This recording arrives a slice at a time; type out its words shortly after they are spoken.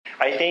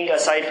I think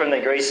aside from the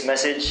grace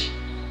message,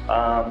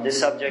 this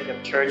subject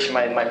of church,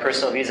 my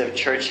personal views of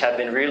church have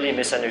been really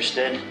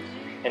misunderstood.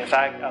 In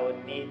fact, I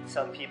would meet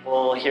some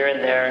people here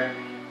and there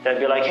that'd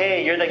be like,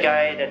 hey, you're the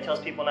guy that tells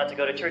people not to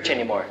go to church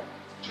anymore.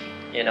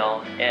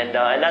 And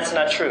that's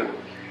not true.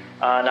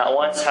 Not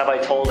once have I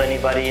told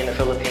anybody in the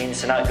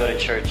Philippines to not go to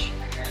church.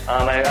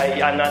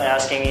 I'm not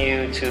asking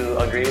you to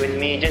agree with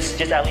me,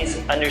 just at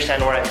least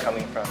understand where I'm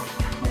coming from.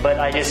 But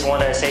I just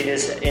want to say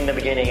this in the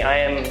beginning, I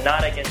am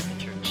not against the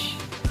church,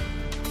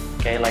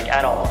 okay, like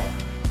at all.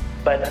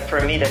 But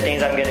for me, the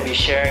things I'm going to be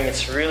sharing,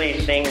 it's really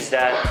things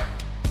that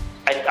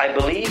I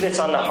believe it's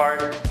on the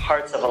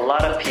hearts of a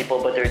lot of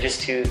people, but they're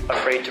just too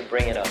afraid to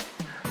bring it up.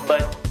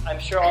 But I'm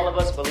sure all of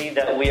us believe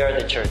that we are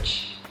the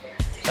church.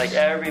 Like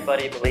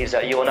everybody believes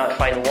that. You will not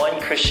find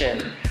one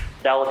Christian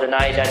that will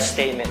deny that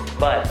statement.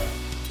 But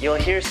you'll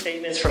hear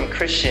statements from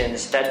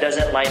Christians that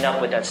doesn't line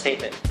up with that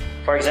statement.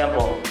 For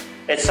example,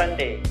 it's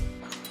Sunday.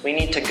 We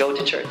need to go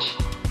to church.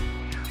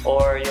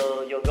 Or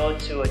you'll go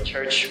to a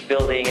church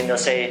building and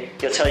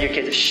you'll tell your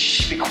kids,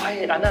 shh, be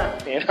quiet,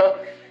 anak.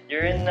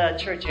 You're in the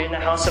church, you're in the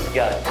house of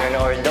God.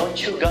 Or don't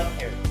chew gum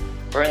here.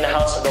 We're in the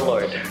house of the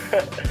Lord.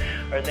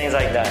 Or things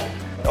like that.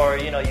 Or,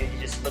 you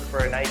just look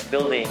for a nice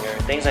building or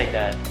things like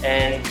that.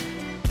 And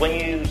when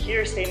you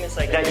hear statements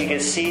like that, you can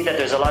see that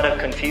there's a lot of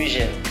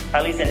confusion,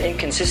 at least an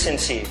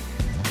inconsistency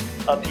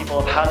of people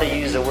of how they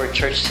use the word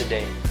church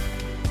today.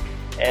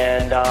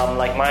 And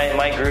like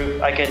my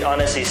group, I could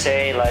honestly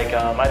say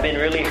I've been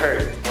really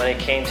hurt when it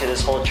came to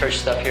this whole church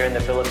stuff here in the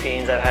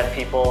Philippines. I've had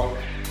people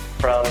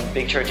from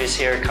big churches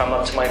here come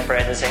up to my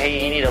friends and say,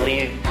 hey, you need to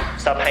leave,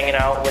 stop hanging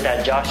out with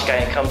that Josh guy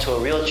and come to a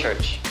real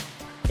church.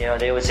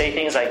 They would say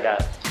things like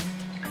that.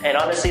 And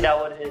honestly,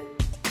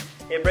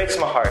 it breaks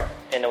my heart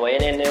in a way.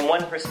 And in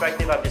one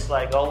perspective, I'm just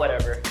like, oh,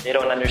 whatever. They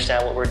don't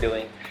understand what we're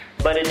doing.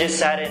 But it just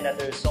saddened that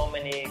there's so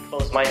many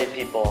closed-minded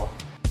people.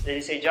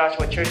 They say, Josh,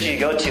 what church do you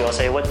go to? I'll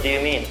say, what do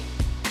you mean?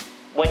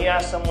 When you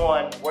ask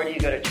someone, where do you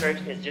go to church?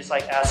 It's just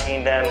like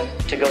asking them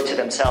to go to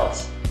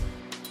themselves.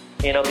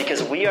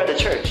 Because we are the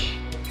church.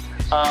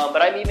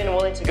 But I'm even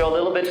willing to go a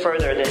little bit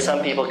further than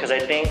some people because I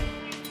think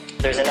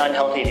there's an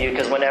unhealthy view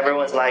because when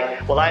everyone's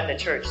like, well, I'm the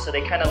church, so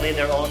they kind of live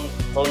their own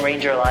Lone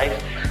Ranger life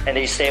and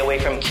they stay away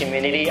from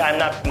community. I'm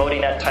not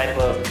promoting that type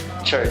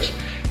of church.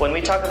 When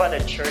we talk about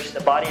the church, the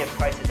body of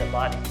Christ is a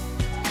body.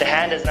 The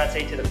hand does not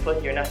say to the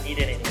foot, you're not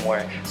needed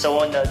anymore. So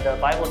when the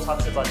Bible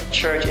talks about the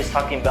church, it's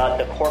talking about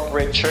the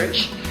corporate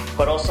church,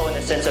 but also in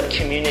the sense of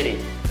community.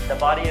 The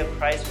body of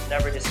Christ was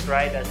never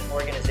described as an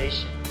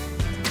organization.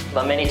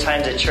 But many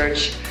times the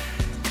church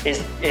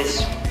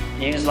is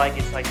used like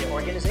it's like an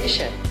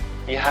organization.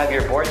 You have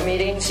your board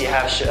meetings, you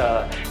have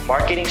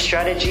marketing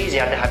strategies,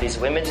 you have to have these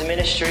women's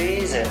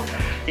ministries, and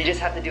you just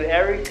have to do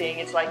everything.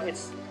 It's like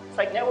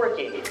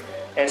networking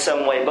in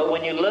some way. But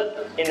when you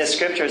look in the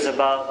scriptures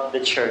about the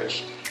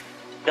church,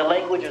 the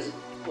language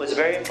was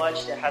very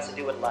much that has to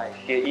do with life.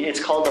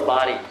 It's called the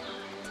body.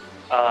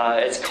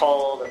 It's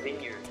called a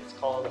vineyard. It's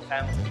called a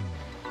family.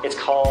 It's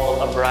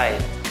called a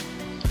bride.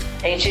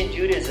 Ancient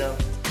Judaism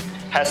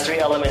has three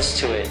elements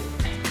to it.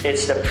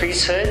 It's the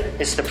priesthood,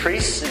 it's the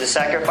priests, the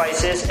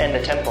sacrifices, and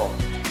the temple.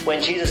 When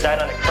Jesus died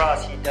on the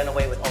cross, he done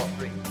away with all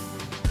three.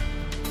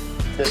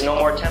 There's no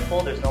more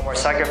temple, there's no more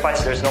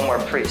sacrifice, there's no more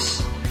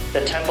priests.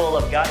 The temple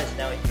of God is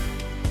now you.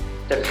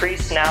 The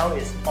priest now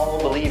is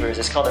all believers.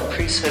 It's called the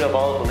priesthood of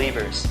all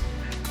believers.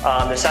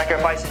 The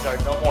sacrifices are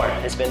no more.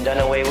 It's been done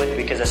away with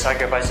because the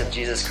sacrifice of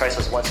Jesus Christ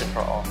was once and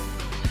for all.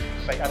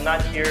 Right? I'm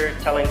not here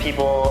telling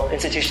people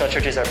institutional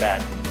churches are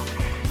bad.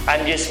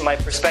 My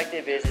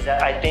perspective is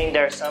that I think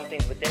there are some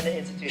things within the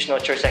institutional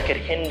church that could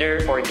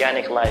hinder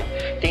organic life.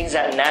 Things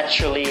that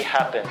naturally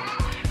happen.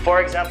 For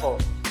example,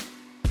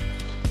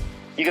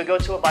 you could go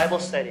to a Bible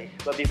study,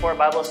 but before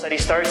Bible study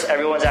starts,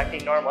 everyone's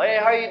acting normal. Hey,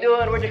 how are you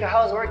doing?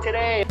 How's work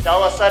today? And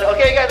all of a sudden,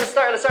 okay guys,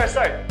 let's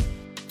start.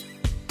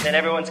 Then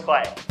everyone's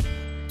quiet.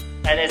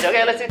 And it's,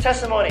 okay, let's do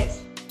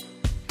testimonies.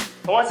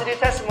 Who wants to do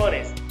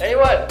testimonies?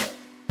 Anyone?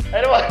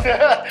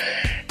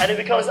 And it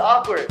becomes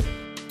awkward.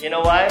 You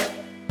know why?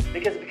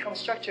 Because it becomes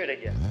structured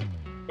again.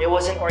 It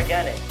wasn't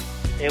organic.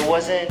 It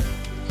wasn't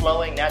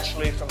flowing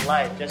naturally from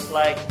life. Just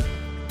like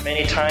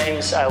many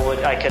times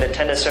I could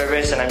attend a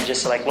service and I'm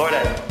just like, Lord,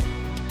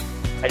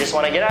 I just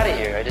want to get out of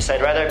here.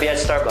 I'd rather be at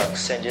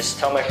Starbucks and just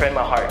tell my friend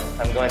my heart.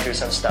 I'm going through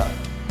some stuff.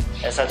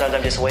 And sometimes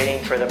I'm just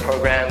waiting for the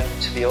program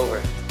to be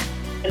over.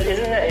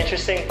 Isn't that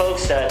interesting,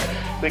 folks, that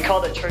we call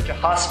the church a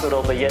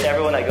hospital, but yet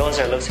everyone that goes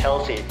there looks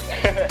healthy?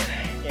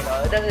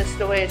 That's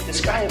the way it's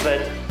described,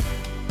 but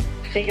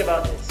think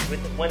about this.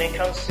 When it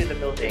comes to the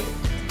building,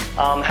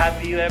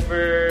 have you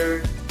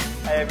ever...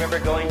 I remember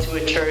going to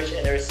a church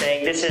and they were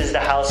saying, this is the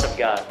house of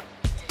God.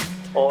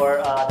 Or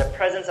the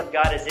presence of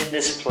God is in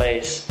this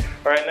place.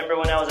 Or I remember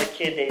when I was a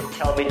kid, they'd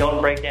tell me,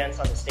 don't break dance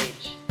on the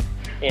stage.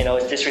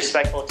 It's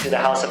disrespectful to the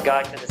house of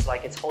God because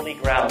it's holy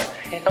ground.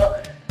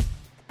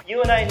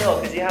 You and I know,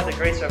 because you have the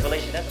grace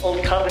revelation, that's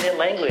old covenant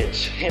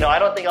language. I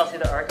don't think I'll see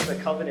the Ark of the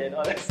Covenant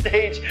on a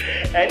stage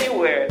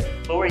anywhere.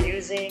 But we're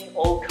using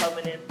old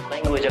covenant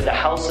language of the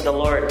house of the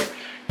Lord.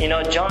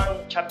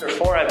 John chapter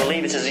 4, I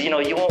believe, it says,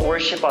 you won't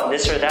worship on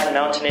this or that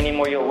mountain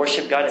anymore. You'll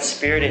worship God in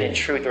spirit and in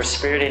truth, or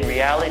spirit and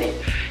reality.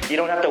 You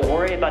don't have to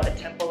worry about the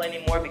temple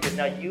anymore, because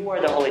now you are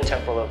the holy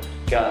temple of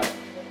God.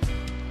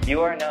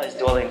 You are now His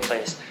dwelling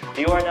place.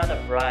 You are now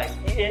the bride.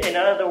 In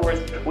other words,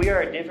 we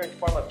are a different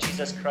form of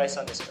Jesus Christ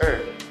on this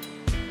earth.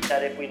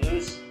 That if we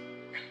lose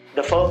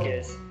the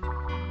focus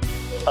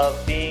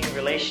of being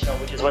relational,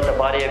 which is what the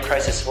body of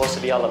Christ is supposed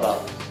to be all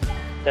about.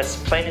 That's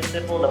plain and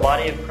simple. The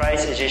body of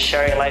Christ is just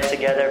sharing life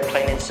together,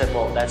 plain and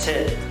simple. That's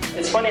it.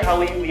 It's funny how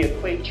we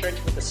equate church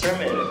with the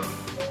sermon.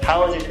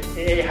 How is it?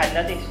 It had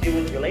nothing to do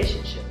with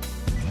relationship.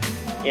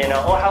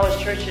 How was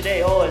church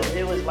today?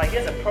 It was like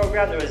there's a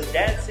program. There was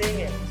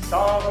dancing and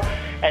song,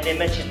 and they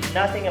mentioned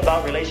nothing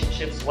about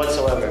relationships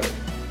whatsoever.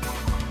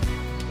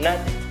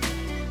 Nothing.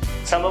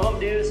 Some of them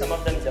do, some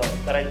of them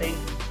don't. But I think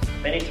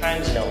many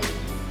times no.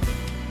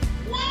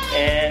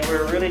 And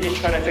we're really just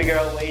trying to figure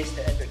out ways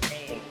to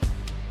entertain.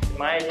 In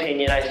my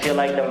opinion, I feel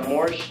like the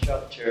more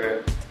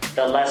structure,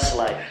 the less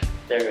life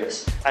there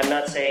is. I'm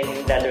not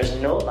saying that there's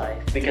no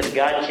life, because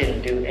God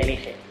can do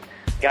anything.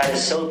 God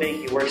is so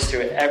big, He works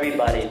through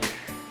everybody.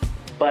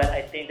 But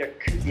I think there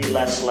could be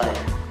less life.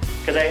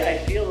 Because I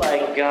feel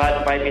like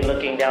God might be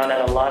looking down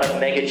at a lot of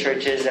mega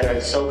churches that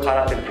are so caught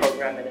up in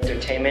program and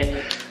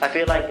entertainment. I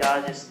feel like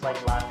God is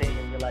like laughing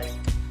and be like,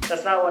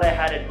 that's not what I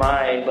had in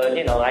mind, but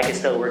I can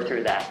still work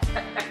through that.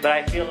 But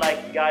I feel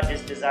like God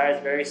just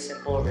desires very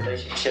simple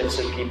relationships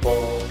with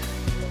people.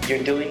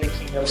 You're doing the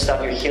kingdom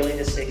stuff, you're healing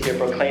the sick, you're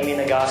proclaiming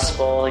the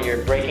gospel,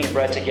 you're breaking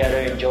bread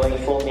together, enjoying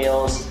full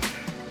meals,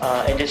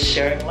 and just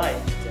sharing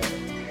life.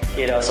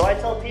 So I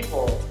tell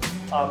people,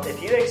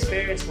 if you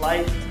experience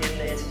life in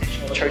the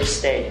institutional church,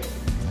 stay.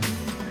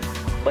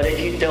 But if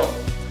you don't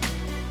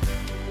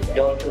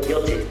feel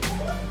guilty.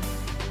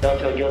 Don't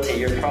feel guilty.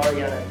 You're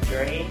probably on a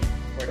journey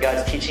where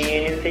God's teaching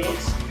you new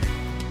things.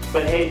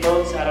 But hey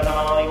folks, I don't know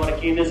how long you want to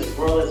keep this. This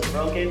world is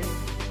broken.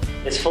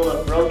 It's full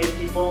of broken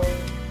people.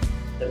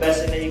 The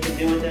best thing that you can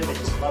do with them is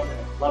just love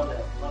them. Love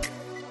them. Love them.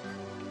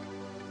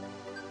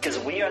 Because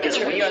we are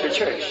the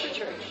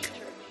church.